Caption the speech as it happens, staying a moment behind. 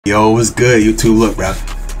Yo, what's good, YouTube? Look, bro,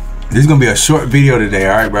 this is gonna be a short video today.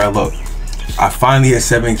 All right, bro. Look, I finally hit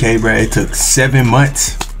 7K, bro. It took 7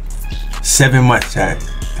 months. 7 months, chat.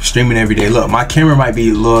 Streaming every day. Look, my camera might be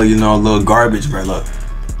a little, you know, a little garbage, bro. Look,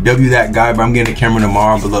 W that guy, but I'm getting a camera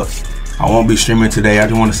tomorrow. But look, I won't be streaming today. I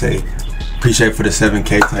just want to say appreciate for the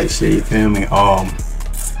 7K type shit. You feel me?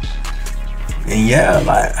 And yeah,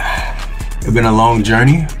 like it's been a long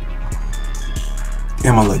journey.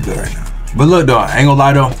 Damn, I look good right now. But look, though, I ain't gonna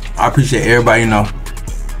lie though. I appreciate everybody, you know,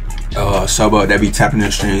 sub up that be tapping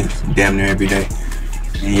their streams damn near every day.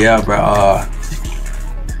 And yeah, bro.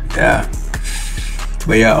 Yeah.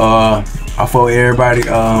 But yeah, I follow everybody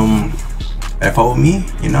that follow me,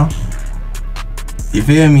 you know. You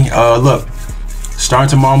feel me? Look, starting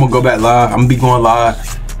tomorrow, I'm gonna go back live. I'm gonna be going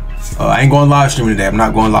live. I ain't going live streaming today. I'm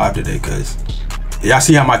not going live today because y'all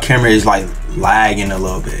see how my camera is like lagging a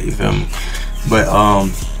little bit. You feel me? But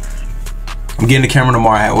I'm getting the camera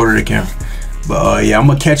tomorrow. I had ordered the camera. But yeah, I'm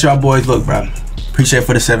gonna catch y'all boys. Look, bro, appreciate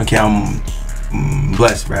for the 7K. I'm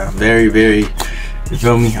blessed, bro. Very, very. You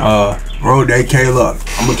feel me? Road to 8K. Look,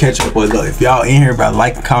 I'm gonna catch y'all boys. Look, if y'all in here, bro,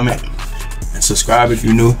 like, comment, and subscribe if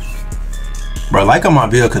you new. Bro, like on my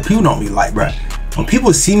video, cause people don't be like, bro. When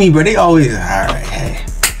people see me, bro, they always, all right, hey.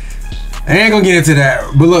 I ain't gonna get into that.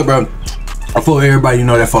 But look, bro, I follow everybody, you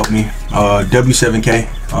know, that fuck me. W7K.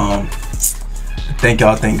 Thank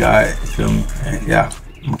y'all, thank God. You feel me? And yeah,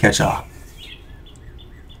 I'm gonna catch y'all.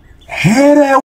 Head out.